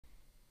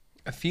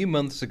A few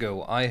months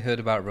ago, I heard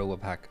about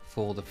Robopack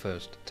for the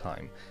first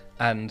time,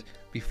 and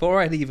before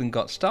I'd even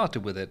got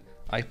started with it,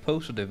 I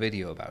posted a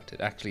video about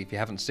it. Actually, if you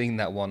haven't seen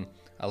that one,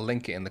 I'll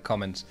link it in the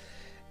comments.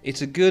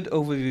 It's a good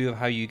overview of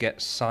how you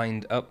get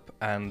signed up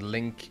and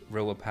link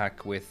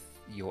Robopack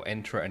with your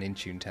Entra and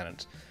Intune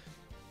tenants.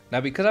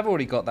 Now, because I've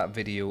already got that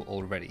video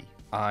already,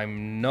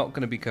 I'm not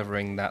going to be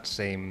covering that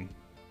same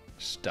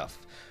stuff.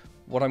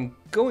 What I'm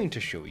going to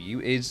show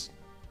you is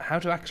how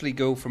to actually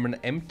go from an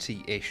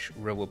empty-ish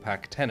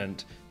Robopack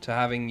tenant to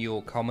having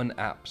your common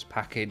apps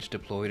packaged,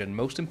 deployed, and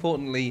most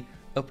importantly,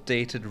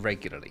 updated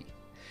regularly.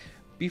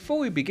 Before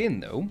we begin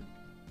though,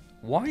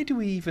 why do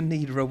we even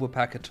need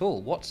Robopack at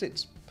all? What's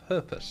its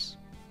purpose?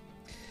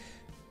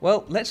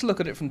 Well, let's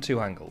look at it from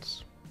two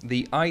angles.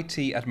 The IT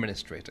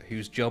administrator,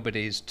 whose job it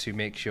is to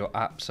make sure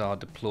apps are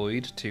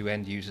deployed to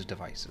end users'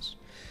 devices,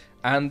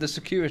 and the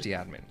security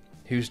admin,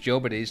 whose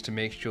job it is to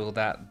make sure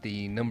that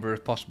the number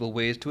of possible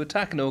ways to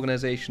attack an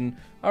organization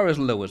are as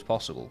low as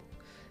possible.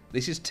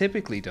 This is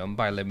typically done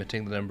by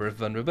limiting the number of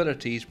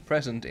vulnerabilities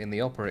present in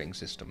the operating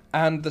system,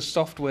 and the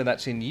software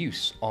that's in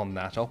use on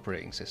that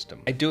operating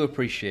system. I do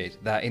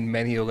appreciate that in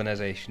many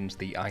organizations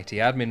the IT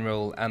admin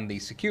role and the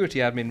security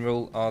admin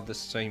role are the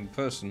same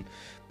person,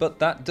 but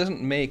that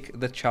doesn't make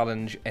the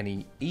challenge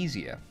any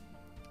easier.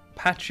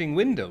 Patching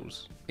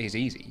Windows is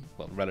easy,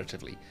 well,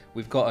 relatively.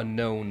 We've got a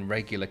known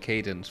regular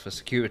cadence for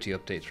security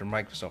updates from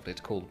Microsoft. It's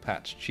called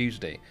Patch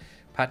Tuesday.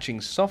 Patching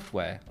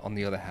software, on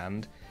the other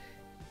hand,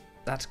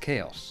 that's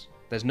chaos.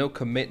 There's no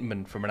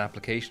commitment from an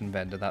application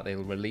vendor that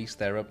they'll release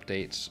their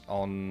updates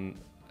on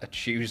a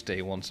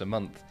Tuesday once a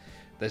month.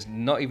 There's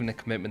not even a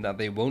commitment that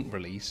they won't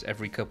release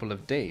every couple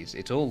of days.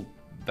 It's all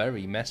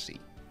very messy.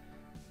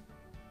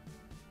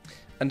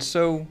 And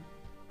so,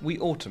 we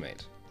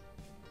automate.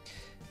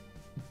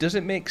 Does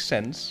it make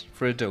sense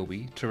for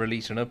Adobe to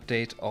release an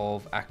update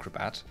of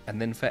Acrobat and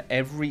then for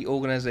every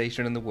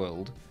organization in the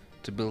world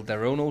to build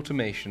their own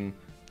automation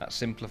that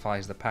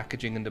simplifies the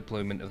packaging and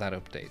deployment of that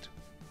update?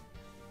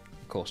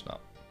 Of course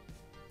not.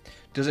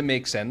 Does it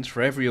make sense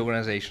for every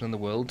organization in the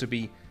world to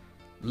be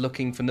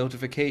looking for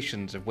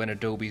notifications of when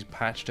Adobe's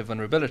patched a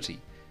vulnerability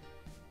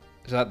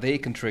so that they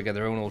can trigger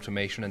their own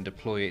automation and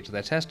deploy it to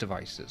their test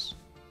devices?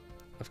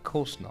 Of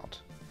course not.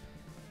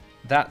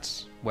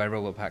 That's where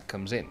Robopack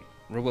comes in.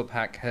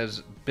 Robopack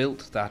has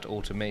built that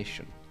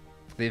automation.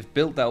 They've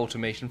built that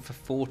automation for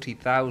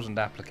 40,000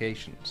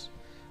 applications,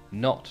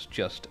 not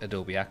just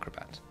Adobe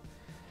Acrobat.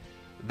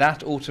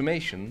 That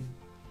automation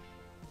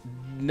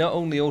not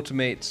only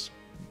automates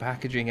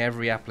packaging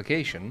every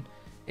application,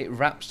 it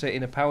wraps it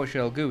in a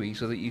PowerShell GUI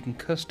so that you can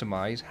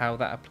customize how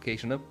that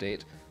application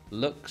update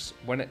looks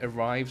when it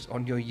arrives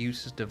on your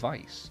user's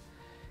device.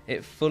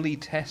 It fully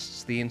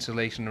tests the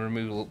installation and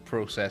removal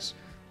process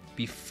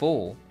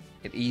before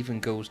it even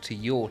goes to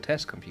your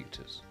test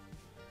computers.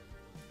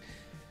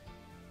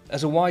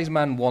 As a wise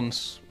man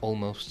once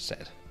almost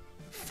said,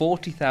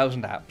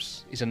 40,000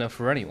 apps is enough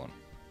for anyone.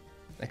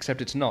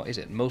 Except it's not, is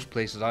it? Most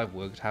places I've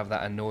worked have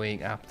that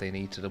annoying app they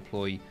need to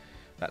deploy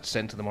that's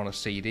sent to them on a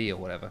CD or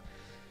whatever.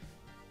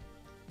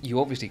 You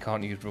obviously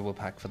can't use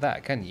Robopack for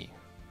that, can you?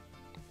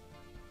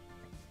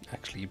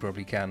 Actually, you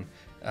probably can.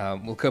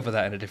 We'll cover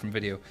that in a different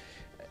video.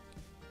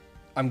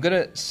 I'm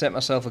going to set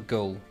myself a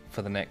goal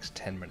for the next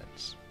 10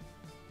 minutes.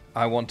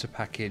 I want to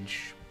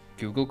package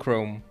Google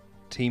Chrome,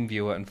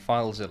 TeamViewer and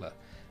FileZilla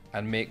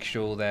and make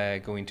sure they're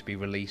going to be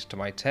released to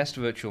my test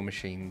virtual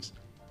machines,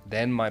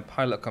 then my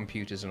pilot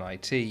computers and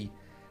IT,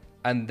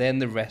 and then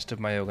the rest of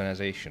my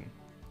organization.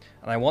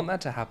 And I want that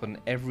to happen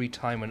every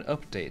time an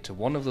update to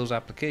one of those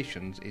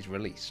applications is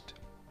released.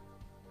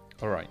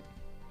 Alright,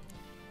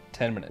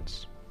 10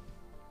 minutes.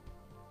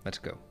 Let's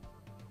go.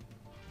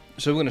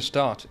 So we're going to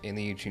start in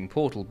the Intune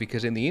portal,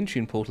 because in the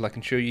Intune portal I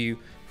can show you,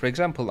 for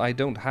example, I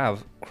don't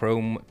have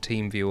Chrome,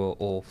 TeamViewer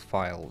or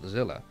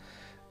FileZilla.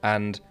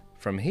 And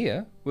from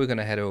here, we're going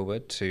to head over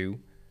to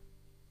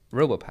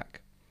Robopack.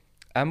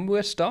 And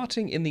we're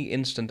starting in the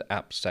Instant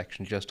Apps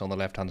section just on the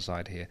left-hand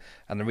side here.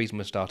 And the reason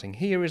we're starting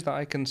here is that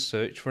I can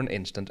search for an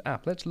instant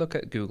app. Let's look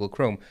at Google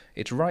Chrome.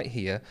 It's right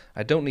here.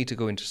 I don't need to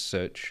go into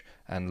search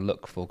and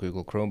look for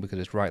Google Chrome because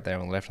it's right there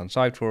on the left-hand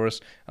side for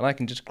us. And I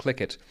can just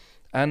click it.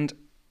 And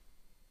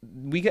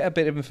we get a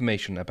bit of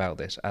information about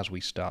this as we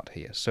start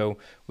here. So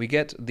we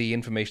get the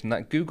information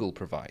that Google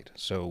provide.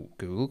 So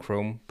Google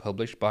Chrome,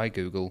 published by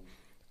Google,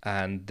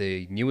 and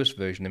the newest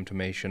version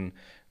information,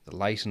 the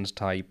license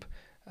type.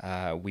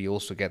 We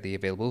also get the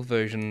available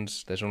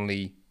versions. There's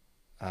only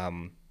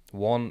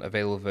one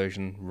available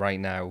version right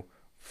now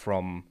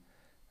from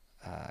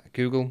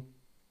Google,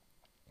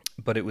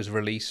 but it was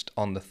released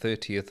on the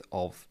 30th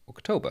of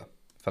October.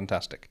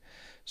 Fantastic.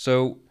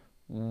 So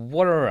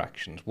what are our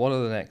actions? What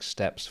are the next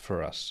steps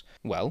for us?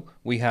 Well,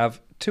 we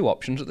have two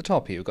options at the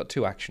top here. We've got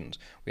two actions.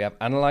 We have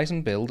analyze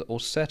and build or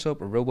set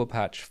up a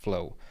Robopatch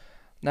flow.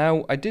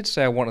 Now, I did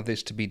say I wanted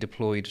this to be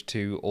deployed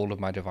to all of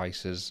my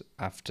devices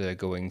after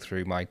going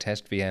through my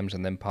test VMs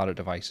and then pilot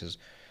devices,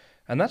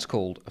 and that's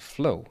called a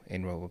flow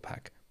in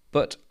Robopack.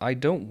 But I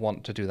don't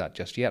want to do that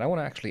just yet. I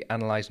want to actually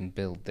analyze and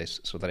build this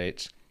so that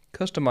it's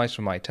customize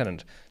for my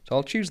tenant. So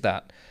I'll choose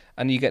that,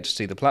 and you get to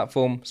see the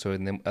platform. So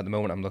at the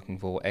moment I'm looking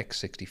for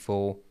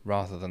x64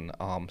 rather than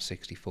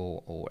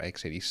ARM64 or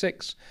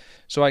x86.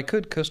 So I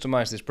could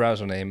customize this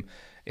browser name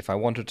if I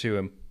wanted to,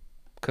 and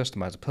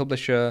customize the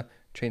publisher,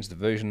 change the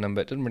version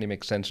number. It doesn't really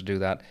make sense to do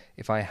that.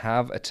 If I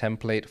have a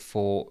template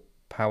for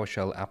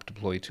PowerShell app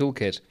deploy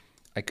toolkit,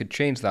 I could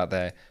change that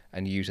there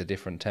and use a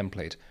different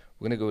template.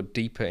 We're going to go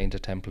deeper into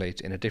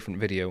templates in a different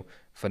video.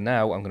 For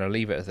now, I'm going to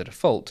leave it as the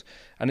default.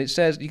 And it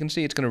says, you can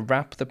see it's going to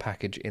wrap the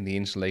package in the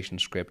installation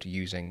script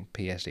using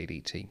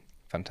PSADT.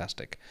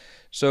 Fantastic.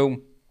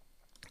 So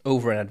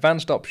over in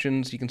advanced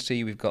options, you can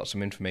see we've got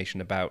some information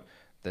about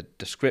the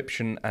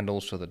description and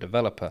also the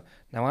developer.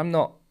 Now, I'm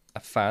not a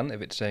fan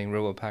of it saying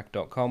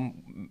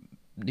robopack.com.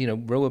 You know,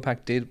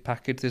 Robopack did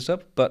package this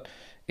up, but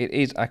it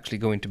is actually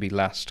going to be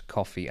Last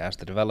Coffee as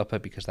the developer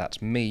because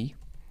that's me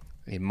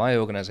in my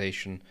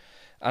organization.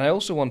 And I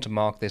also want to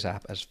mark this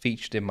app as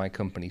featured in my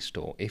company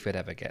store if it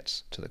ever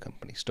gets to the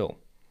company store.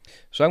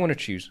 So I'm going to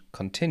choose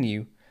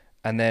continue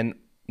and then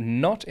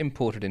not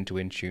imported into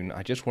Intune.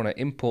 I just want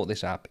to import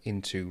this app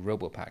into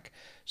Robopack.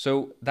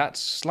 So that's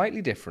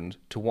slightly different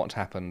to what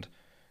happened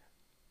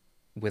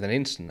with an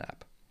instant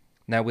app.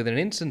 Now with an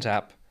instant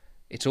app,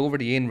 it's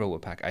already in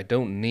Robopack. I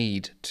don't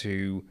need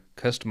to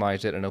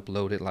customize it and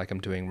upload it like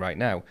I'm doing right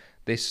now.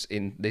 This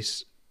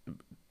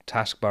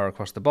taskbar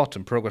across the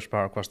bottom, progress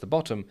bar across the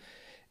bottom,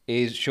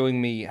 is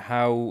showing me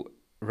how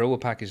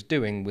Robopack is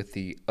doing with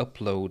the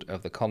upload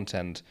of the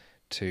content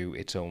to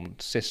its own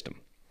system.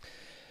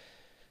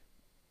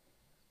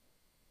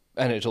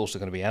 And it's also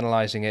going to be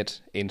analyzing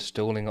it,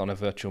 installing on a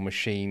virtual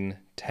machine,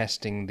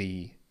 testing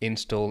the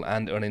install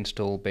and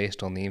uninstall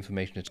based on the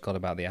information it's got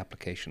about the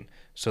application.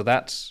 So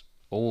that's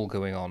all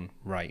going on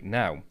right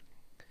now.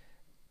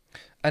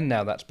 And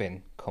now that's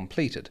been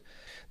completed.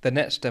 The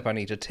next step I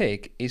need to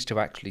take is to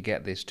actually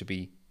get this to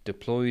be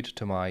deployed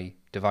to my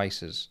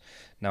devices.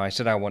 Now I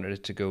said I wanted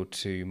it to go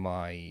to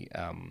my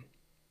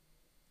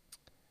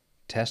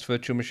test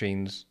virtual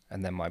machines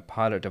and then my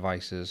pilot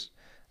devices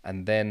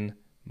and then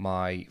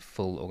my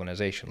full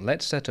organization.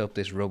 Let's set up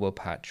this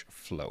Robopatch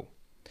flow.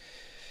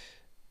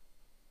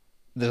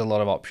 There's a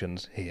lot of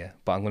options here,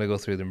 but I'm going to go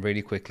through them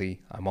really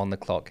quickly. I'm on the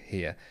clock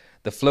here.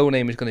 The flow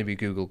name is going to be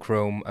Google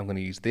Chrome. I'm going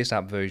to use this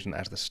app version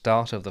as the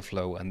start of the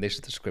flow, and this is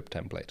the script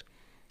template.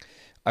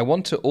 I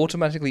want to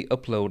automatically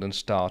upload and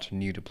start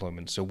new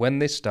deployments. So when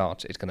this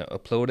starts, it's going to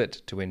upload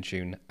it to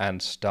Intune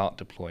and start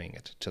deploying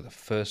it to the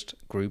first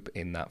group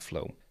in that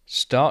flow.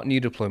 Start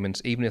new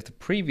deployments even if the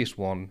previous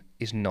one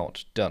is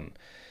not done.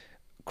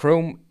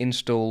 Chrome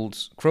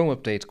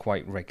updates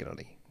quite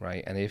regularly,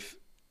 right? And if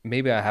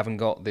maybe I haven't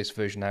got this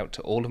version out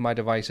to all of my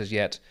devices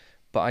yet,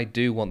 but I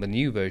do want the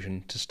new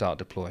version to start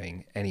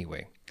deploying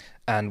anyway.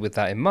 And with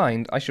that in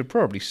mind, I should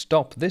probably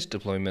stop this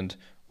deployment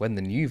when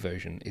the new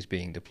version is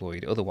being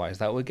deployed. Otherwise,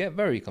 that would get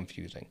very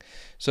confusing.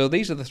 So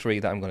these are the three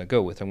that I'm going to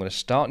go with. I'm going to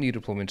start new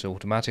deployments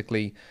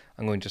automatically.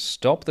 I'm going to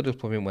stop the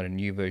deployment when a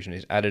new version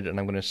is added, and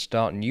I'm going to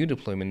start new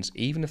deployments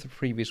even if the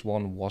previous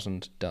one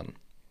wasn't done.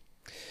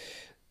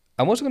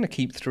 I'm also going to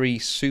keep 3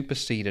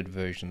 superseded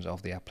versions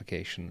of the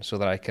application so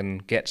that I can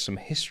get some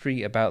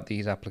history about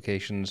these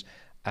applications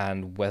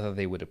and whether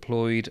they were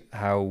deployed,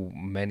 how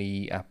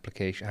many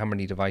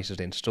devices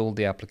installed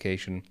the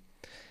application.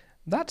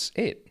 That's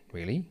it,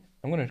 really.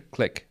 I'm going to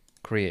click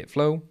Create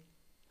Flow,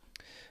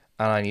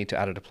 and I need to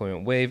add a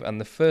deployment wave, and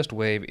the first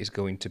wave is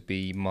going to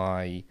be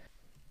my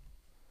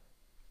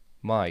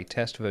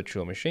test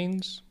virtual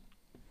machines.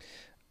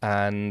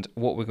 And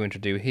what we're going to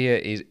do here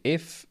is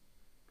if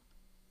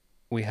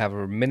we have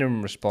a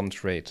minimum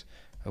response rate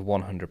of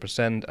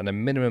 100% and a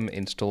minimum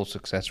install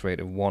success rate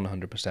of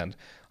 100%.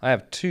 I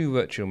have 2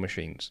 virtual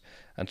machines,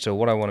 and so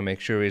what I want to make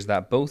sure is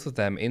that both of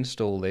them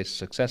install this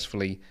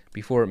successfully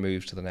before it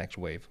moves to the next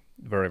wave.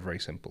 Very, very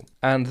simple.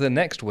 And the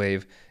next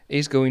wave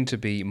is going to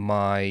be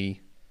my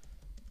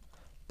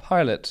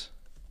pilot,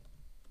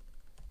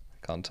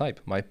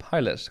 my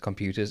pilot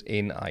computers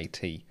in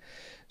IT.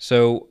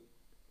 So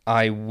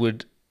I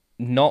would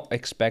not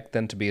expect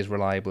them to be as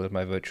reliable as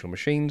my virtual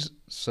machines.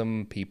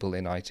 Some people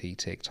in IT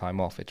take time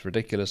off. It's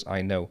ridiculous,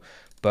 I know.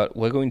 But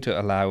we're going to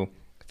allow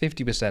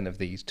 50% of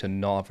these to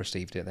not have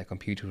received it. Their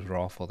computers were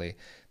off or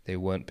they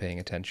weren't paying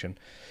attention.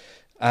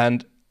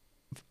 And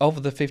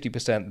of the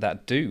 50%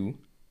 that do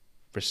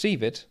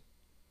receive it,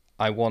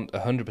 I want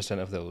 100%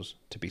 of those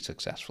to be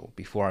successful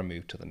before I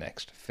move to the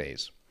next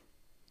phase.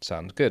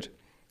 Sounds good.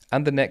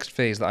 And the next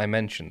phase that I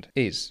mentioned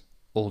is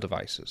all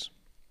devices.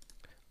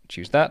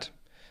 Choose that.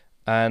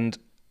 And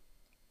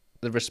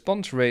the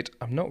response rate,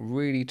 I'm not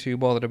really too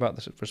bothered about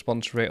the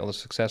response rate or the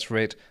success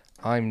rate.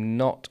 I'm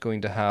not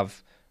going to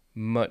have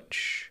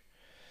much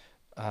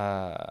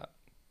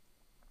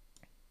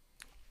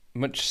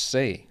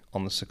say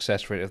on the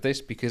success rate of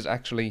this because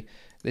actually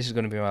this is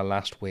going to be my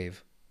last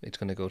wave. It's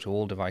going to go to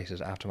all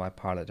devices after my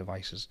pilot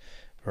devices.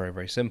 Very,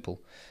 very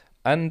simple.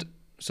 And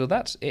so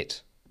that's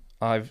it.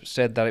 I've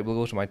said that it will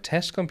go to my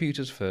test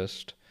computers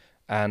first,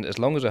 and as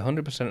long as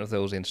 100% of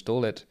those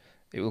install it,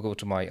 it will go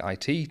to my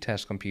IT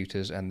test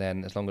computers, and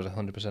then as long as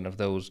 100% of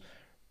those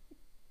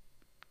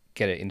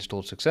get it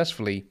installed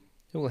successfully,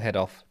 it will head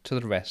off to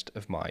the rest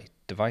of my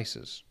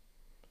devices.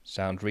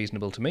 Sounds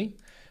reasonable to me.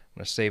 I'm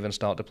going to save and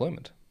start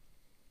deployment.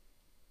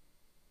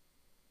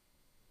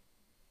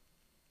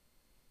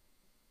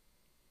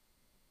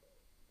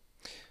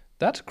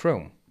 That's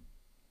Chrome.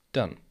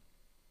 Done.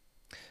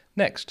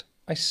 Next,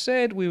 I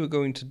said we were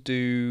going to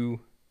do,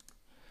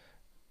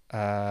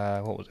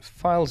 what was it?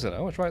 FileZilla.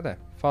 Oh, it's right there.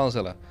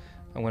 FileZilla.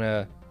 I'm going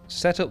to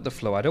set up the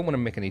flow. I don't want to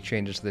make any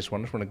changes to this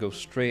one. I just want to go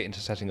straight into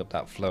setting up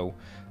that flow.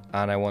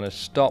 And I want to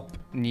stop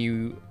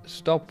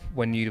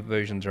when new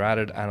versions are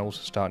added and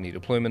also start new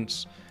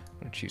deployments. I'm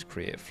going to choose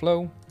Create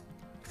Flow.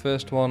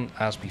 First one,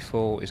 as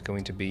before, is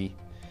going to be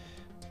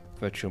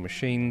virtual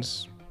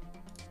machines.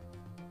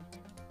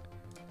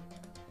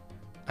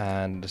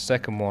 And the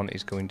second one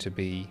is going to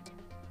be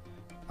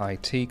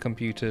IT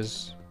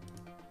computers.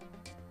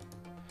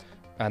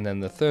 And then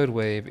the third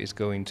wave is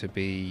going to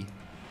be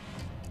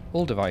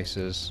all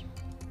devices.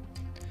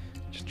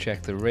 Just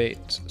check the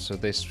rate. So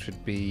this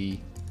should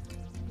be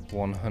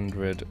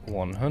 100,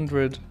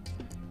 100.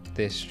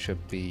 This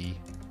should be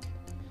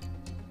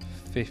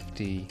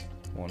 50,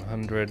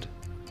 100.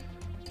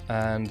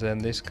 And then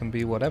this can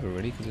be whatever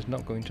really, because it's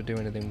not going to do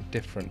anything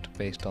different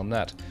based on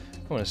that.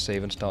 I want to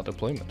save and start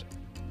deployment.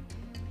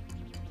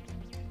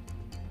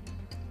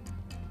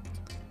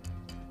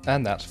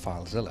 And that's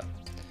FileZilla.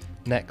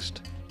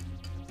 Next,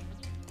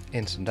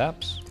 Instant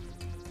Apps.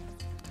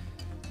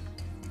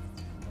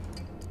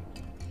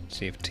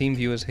 See if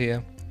TeamViewer's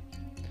here.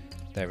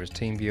 There is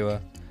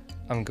TeamViewer.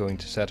 I'm going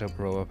to set up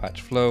Robopack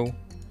flow.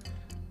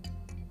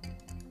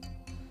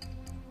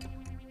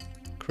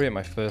 Create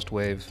my first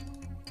wave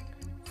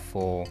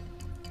for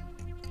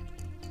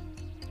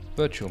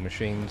virtual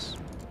machines.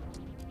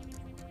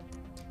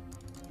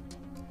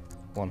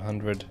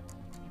 100,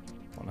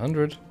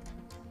 100.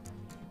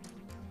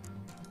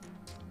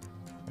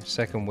 My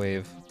second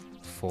wave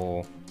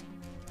for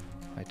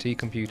IT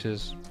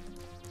computers.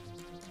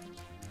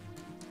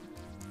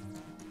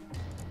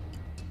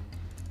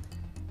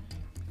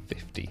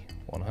 50,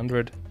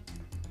 100.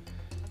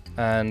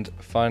 And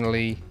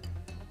finally,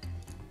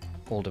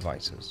 all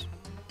devices.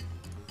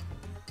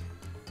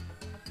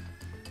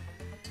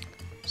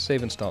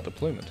 Save and start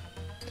deployment.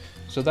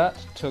 So that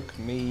took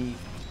me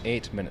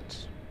 8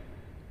 minutes.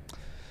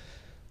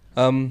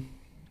 And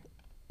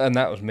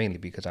that was mainly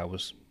because I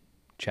was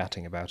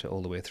chatting about it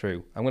all the way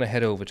through. I'm going to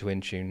head over to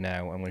Intune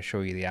now. I'm going to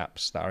show you the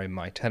apps that are in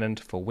my tenant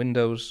for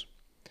Windows.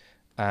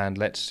 And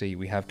let's see,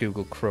 we have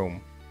Google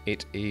Chrome.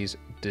 It is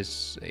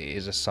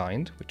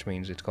assigned, which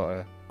means it's got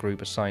a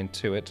group assigned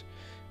to it,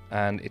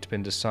 and it's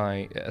been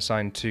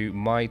assigned to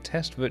my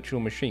test virtual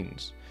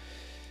machines.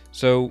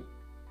 So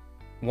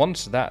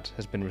once that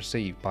has been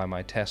received by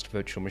my test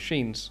virtual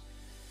machines,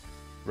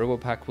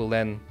 Robopack will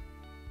then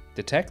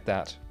detect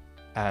that,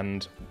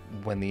 and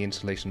when the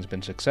installation has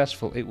been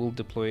successful, it will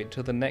deploy it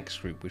to the next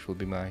group, which will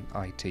be my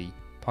IT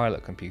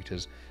pilot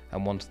computers,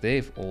 and once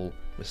they've all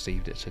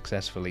received it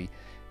successfully,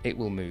 it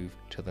will move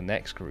to the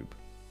next group.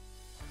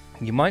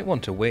 You might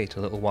want to wait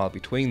a little while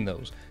between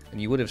those,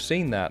 and you would have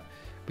seen that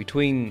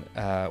between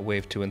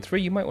wave 2 and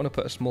 3, you might want to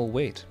put a small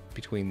wait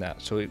between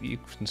that. So you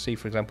can see,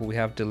 for example, we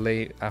have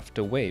delay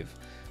after wave.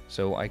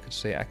 So I could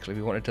say, actually,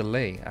 we want a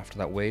delay after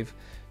that wave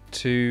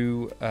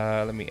to,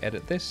 let me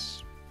edit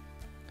this.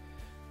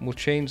 We'll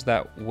change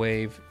that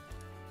wave,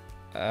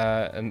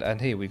 and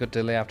here we got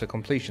delay after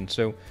completion.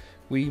 So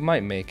we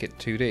might make it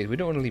 2 days. We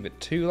don't want to leave it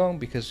too long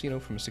because, you know,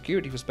 from a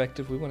security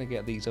perspective, we want to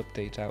get these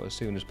updates out as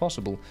soon as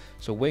possible.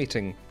 So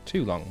waiting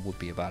too long would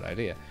be a bad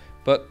idea.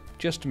 But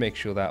just to make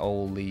sure that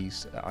all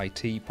these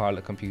IT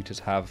pilot computers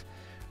have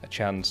a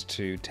chance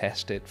to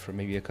test it for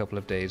maybe a couple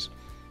of days,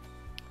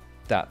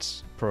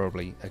 that's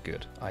probably a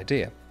good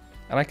idea.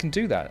 And I can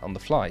do that on the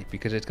fly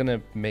because it's going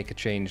to make a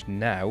change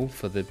now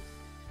for the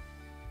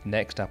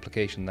next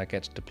application that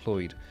gets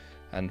deployed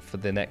and for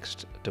the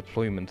next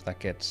deployment that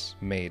gets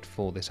made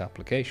for this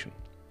application.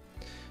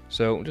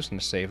 So I'm just going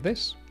to save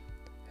this,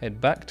 head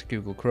back to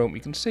Google Chrome.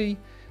 You can see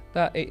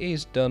that it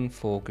is done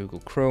for Google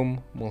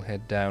Chrome. We'll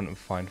head down and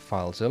find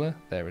FileZilla.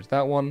 There is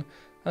that one.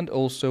 And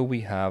also we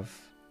have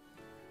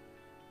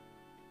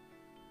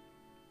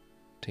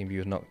TeamViewer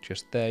is not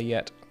just there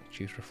yet.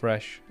 Choose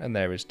refresh, and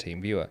there is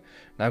TeamViewer.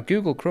 Now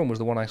Google Chrome was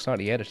the one I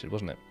slightly edited,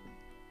 wasn't it?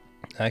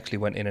 I actually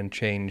went in and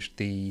changed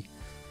the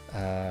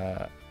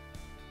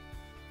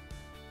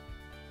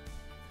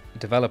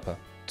developer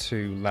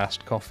to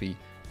Last Coffee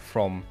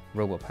from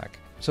Robopack.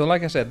 So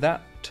like I said,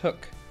 that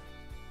took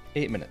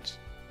 8 minutes.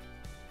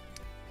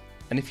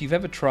 And if you've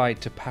ever tried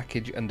to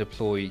package and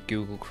deploy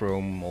Google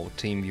Chrome or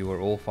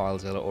TeamViewer or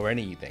FileZilla or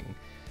anything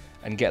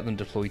and get them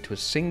deployed to a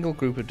single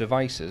group of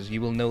devices, you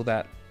will know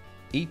that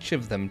each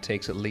of them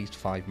takes at least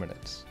 5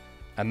 minutes.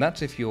 And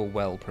that's if you're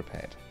well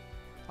prepared.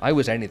 I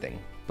was anything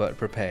but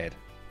prepared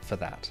for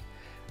that.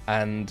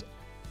 And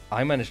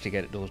I managed to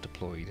get those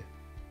deployed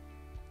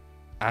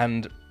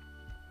and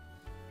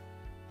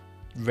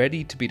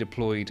ready to be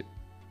deployed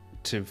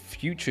to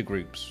future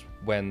groups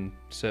when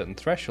certain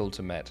thresholds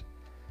are met.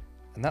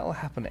 And that will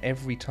happen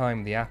every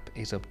time the app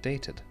is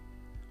updated.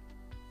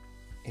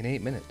 in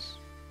 8 minutes.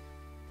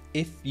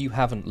 If you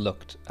haven't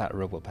looked at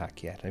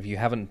Robopack yet, if you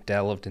haven't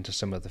delved into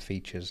some of the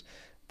features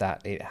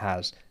that it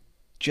has,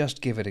 just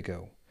give it a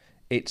go.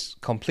 It's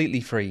completely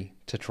free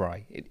to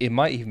try. It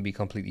might even be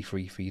completely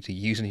free for you to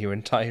use in your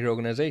entire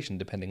organization,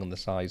 depending on the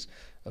size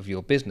of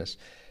your business.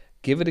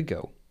 Give it a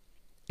go.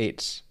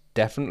 It's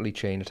definitely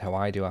changed how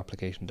I do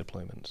application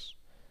deployments.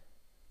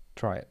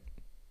 Try it.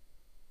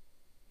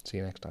 See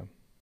you next time.